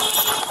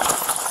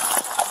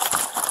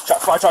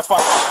 Shots fired! Shots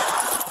fired!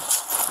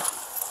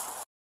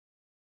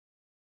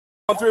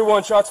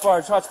 131. Shots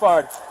fired! Shots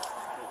fired!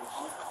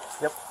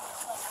 Yep.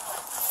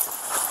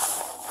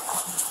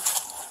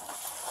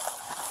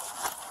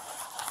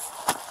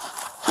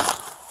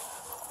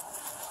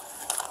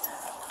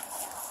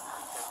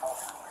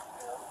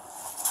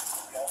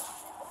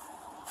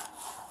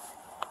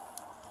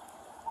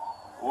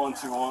 One,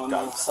 two,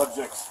 one.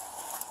 Subject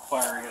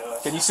firing at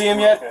us. Can you see him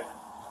yet? Okay.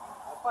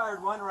 I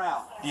fired one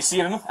round. Do you see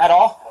him at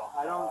all?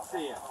 I don't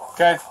see him.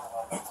 Okay.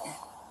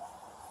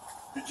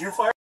 Did you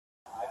fire?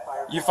 I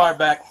fired. You fired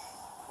back.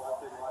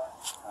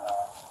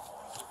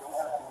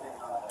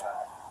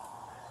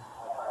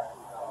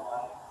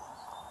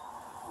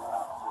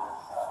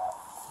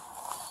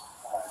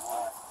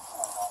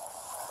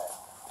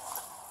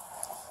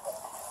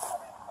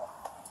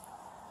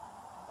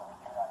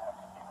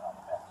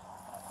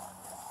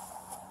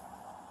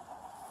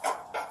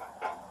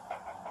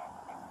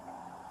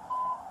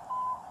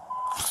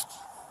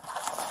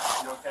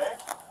 You okay?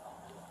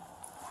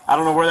 I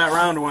don't know where that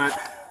round went.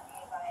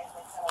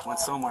 Went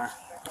somewhere.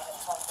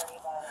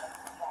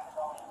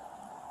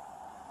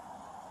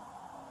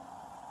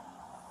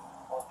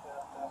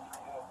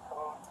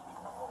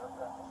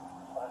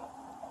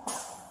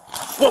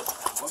 Whoa!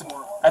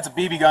 That's a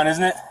BB gun,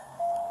 isn't it?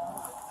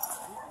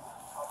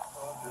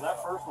 Dude,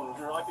 that first one,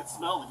 I could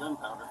smell the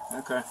gunpowder.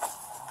 Okay.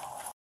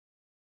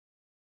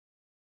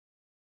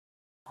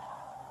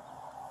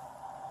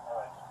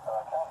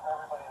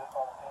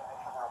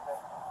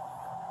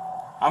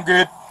 I'm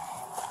good.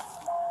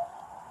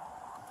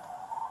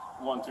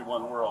 1, 2,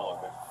 1. We're all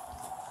okay.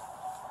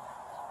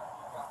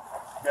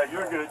 Yeah,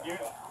 you're good.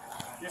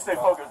 You stay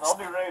focused. I'll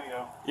do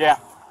radio. Yeah.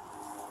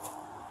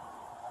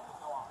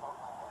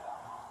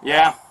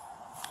 Yeah.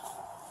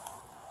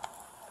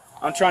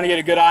 I'm trying to get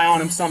a good eye on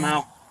him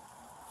somehow.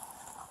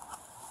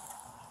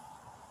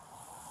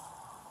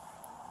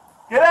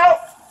 Get out!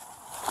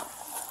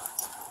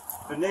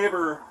 The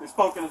neighbor is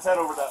poking his head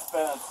over that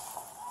fence.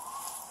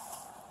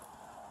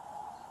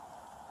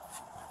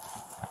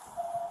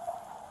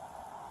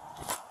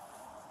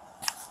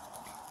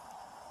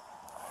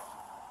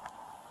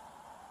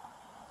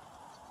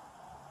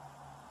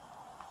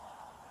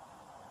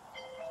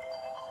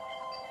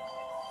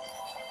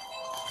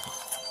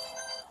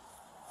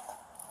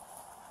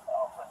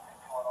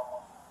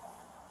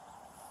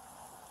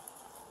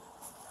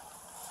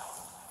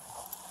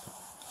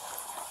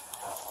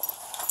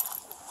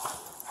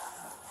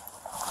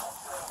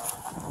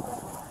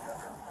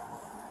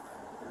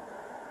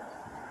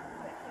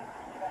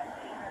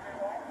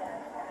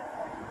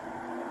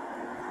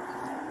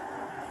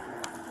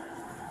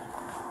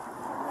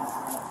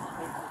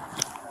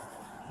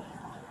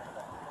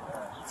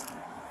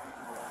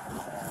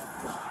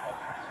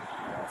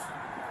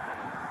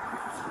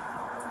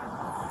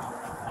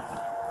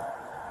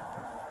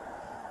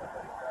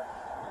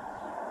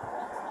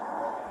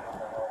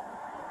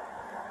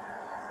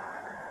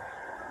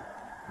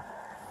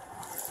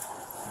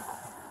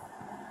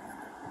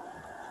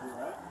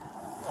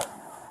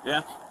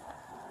 Yeah.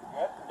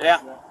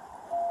 Yeah.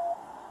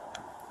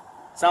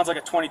 Sounds like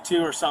a 22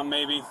 or something,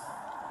 maybe.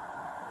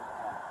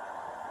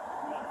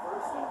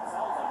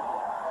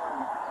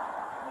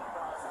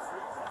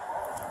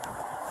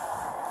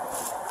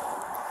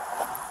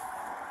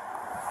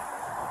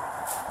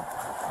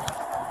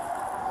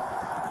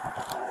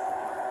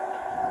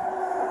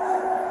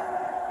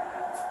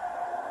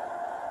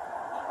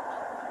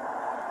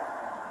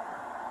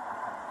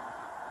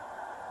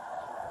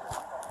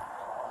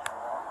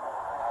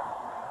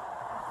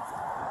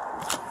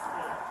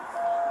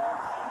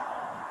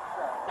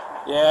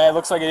 Yeah, it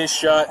looks like it is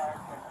shut.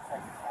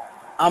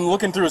 I'm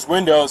looking through his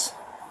windows.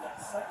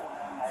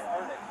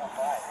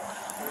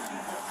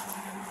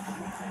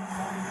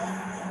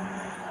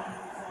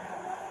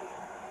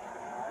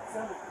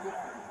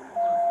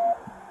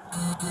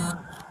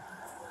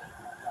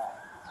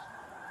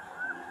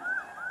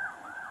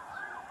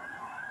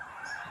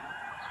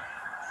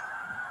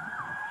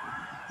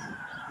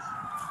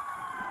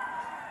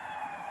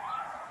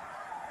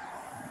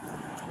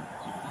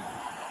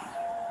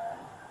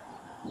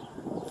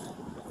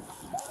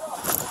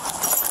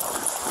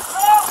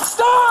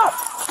 Stop!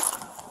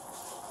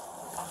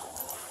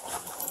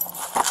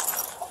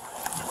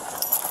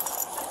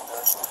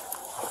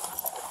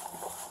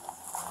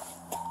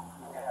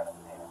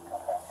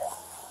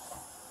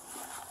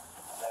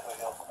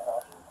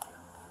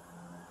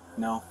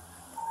 No.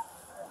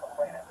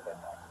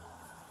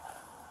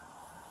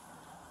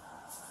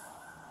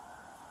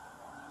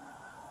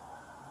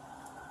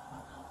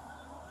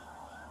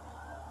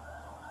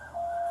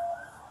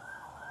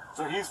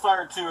 So he's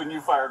fired 2 and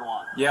you fired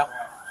 1. Yep.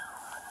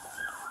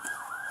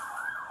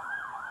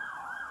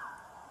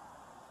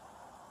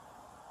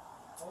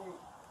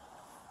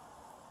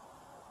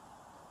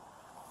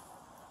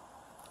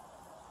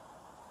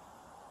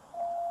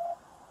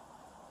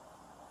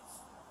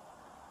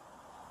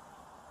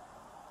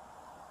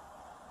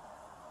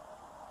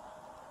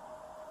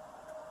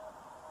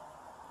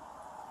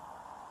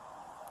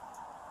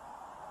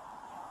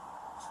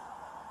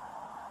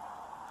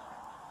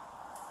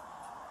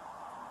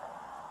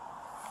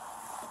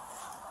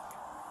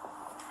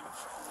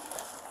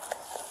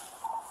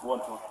 One.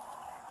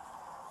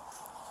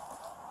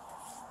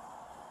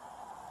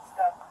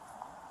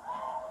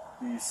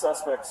 The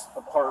suspect's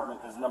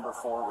apartment is number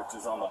 4, which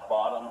is on the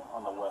bottom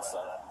on the west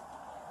side.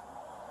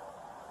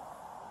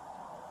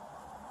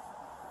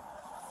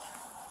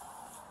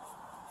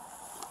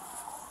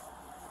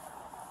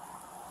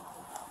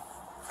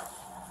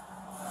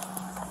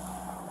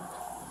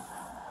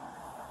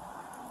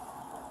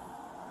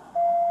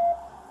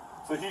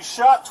 So he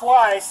shot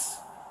twice.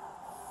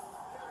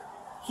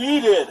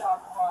 He did.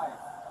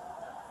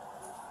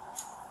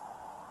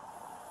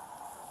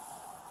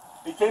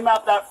 He came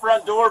out that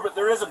front door, but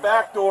there is a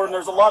back door and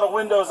there's a lot of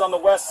windows on the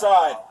west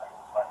side.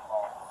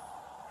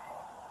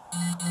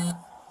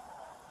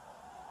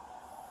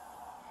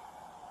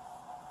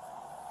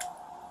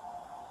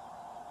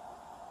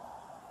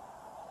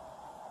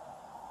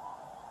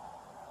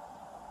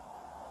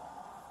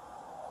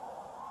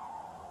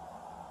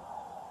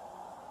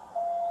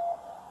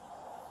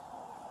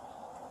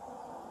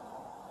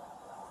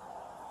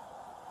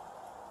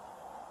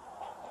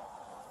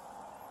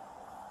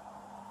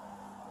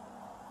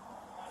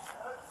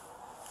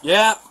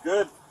 Yeah.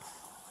 Good.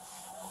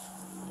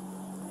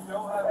 You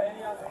don't have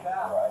any on the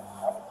back.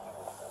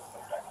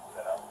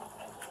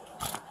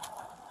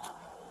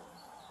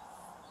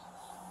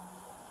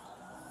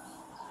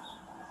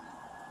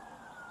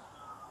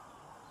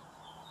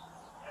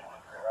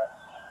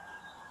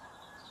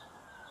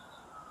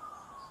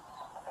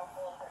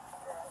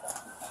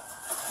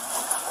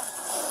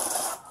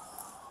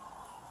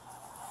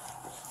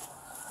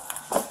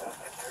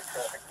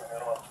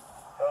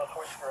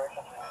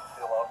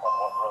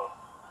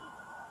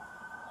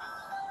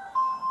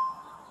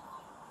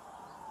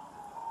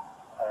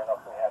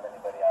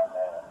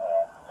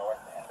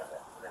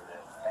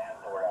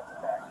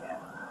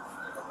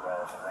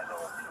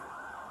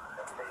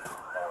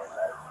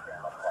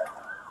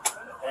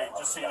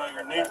 Just so you know,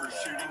 your neighbor's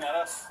shooting at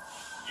us.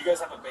 You guys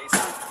have a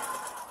basement?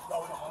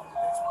 No, we don't have any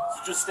basement.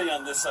 So just stay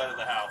on this side of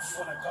the house.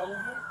 You want to go in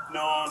here?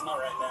 No, not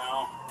right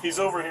now. He's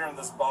over here in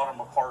this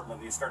bottom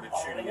apartment. He started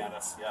shooting at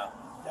us. Yeah.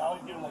 Yeah, I'll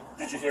give like.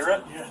 Did you hear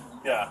it? Yeah.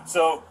 Yeah.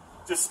 So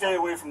just stay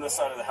away from this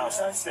side of the house.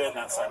 Stay on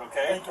that side,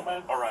 okay? Thank you,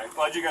 man. All right.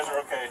 Glad you guys are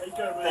okay. Take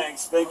care, man.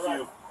 Thanks. Thank All right.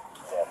 you.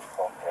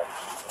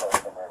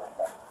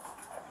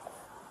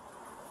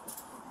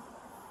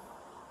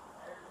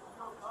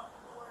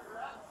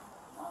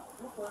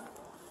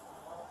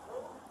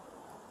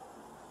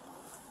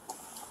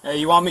 Hey,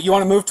 you want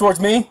to move towards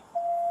me?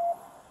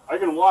 I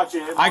can watch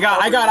it. I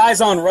got eyes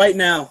on right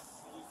now.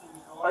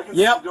 I can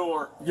see the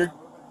door.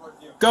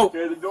 Go.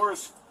 Okay, the door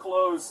is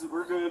closed.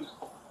 We're good.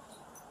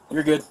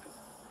 You're good.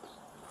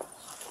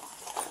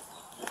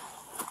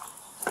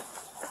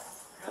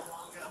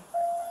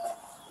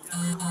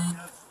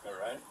 Yeah.